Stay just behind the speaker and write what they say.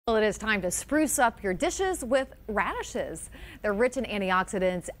Well, it is time to spruce up your dishes with radishes. They're rich in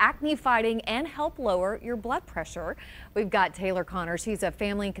antioxidants, acne fighting, and help lower your blood pressure. We've got Taylor Connors. She's a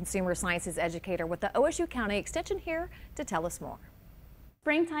family and consumer sciences educator with the OSU County Extension here to tell us more.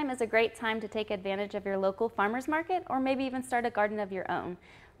 Springtime is a great time to take advantage of your local farmer's market or maybe even start a garden of your own.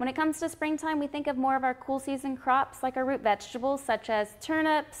 When it comes to springtime, we think of more of our cool season crops like our root vegetables such as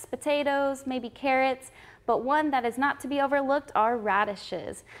turnips, potatoes, maybe carrots, but one that is not to be overlooked are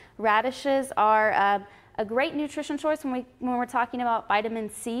radishes. Radishes are a great nutrition choice when we're talking about vitamin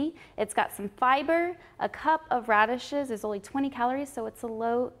C. It's got some fiber. A cup of radishes is only 20 calories, so it's a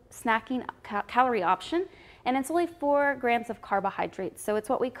low snacking calorie option. And it's only 4 grams of carbohydrates, so it's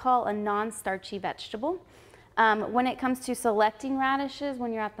what we call a non-starchy vegetable. When it comes to selecting radishes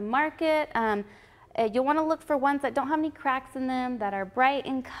when you're at the market, you'll want to look for ones that don't have any cracks in them, that are bright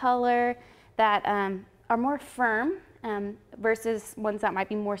in color, that are more firm versus ones that might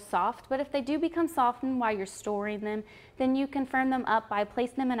be more soft. But if they do become softened while you're storing them, then you can firm them up by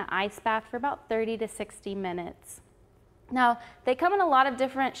placing them in an ice bath for about 30 to 60 minutes. Now, they come in a lot of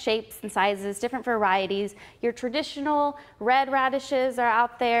different shapes and sizes, different varieties. Your traditional red radishes are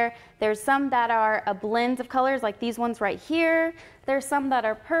out there. There's some that are a blend of colors like these ones right here. There's some that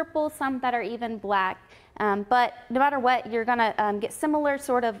are purple, some that are even black. But no matter what, you're gonna get similar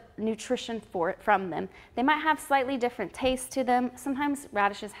sort of nutrition from them. They might have slightly different taste to them. Sometimes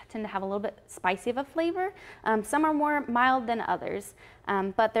radishes tend to have a little bit spicy of a flavor. Some are more mild than others,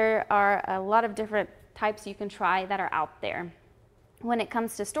 but there are a lot of different types you can try that are out there. When it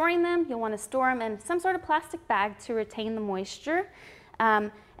comes to storing them, you'll want to store them in some sort of plastic bag to retain the moisture,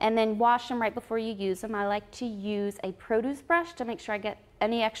 and then wash them right before you use them. I like to use a produce brush to make sure I get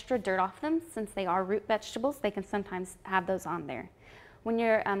any extra dirt off them. Since they are root vegetables, they can sometimes have those on there. When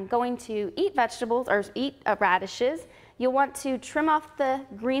you're going to eat vegetables or eat radishes, you'll want to trim off the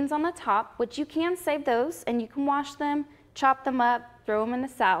greens on the top, which you can save those and you can wash them, chop them up, throw them in a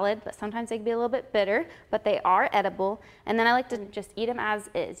salad, but sometimes they can be a little bit bitter, but they are edible. And then I like to just eat them as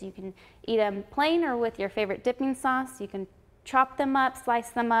is. You can eat them plain or with your favorite dipping sauce. You can chop them up, slice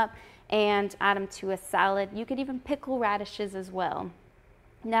them up, and add them to a salad. You could even pickle radishes as well.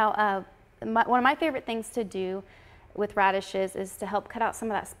 Now, one of my favorite things to do with radishes is to help cut out some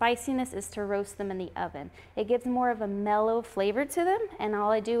of that spiciness is to roast them in the oven. It gives more of a mellow flavor to them, and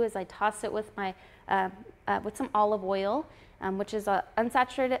all I do is I toss it with my with some olive oil, which is a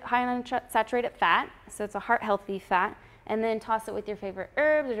unsaturated, high in unsaturated fat, so it's a heart healthy fat, and then toss it with your favorite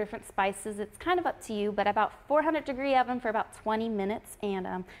herbs or different spices. It's kind of up to you, but about 400-degree oven for about 20 minutes, and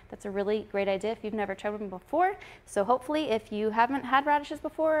that's a really great idea if you've never tried them before. So hopefully if you haven't had radishes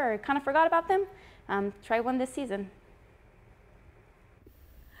before or kind of forgot about them, try one this season.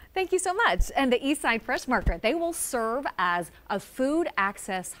 Thank you so much. And the Eastside Fresh Market, they will serve as a food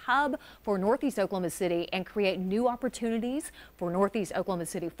access hub for Northeast Oklahoma City and create new opportunities for Northeast Oklahoma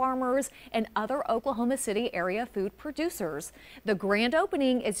City farmers and other Oklahoma City area food producers. The grand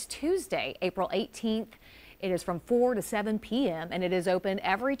opening is Tuesday, April 18th. It is from 4 to 7 p.m. and it is open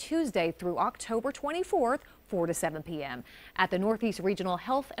every Tuesday through October 24th, 4 to 7 p.m. at the Northeast Regional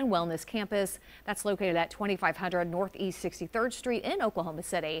Health and Wellness Campus. That's located at 2500 Northeast 63rd Street in Oklahoma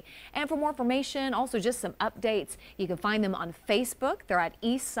City. And for more information, also just some updates, you can find them on Facebook. They're at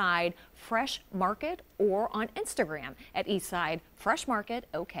Eastside Fresh Market, or on Instagram at Eastside Fresh Market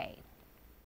OK.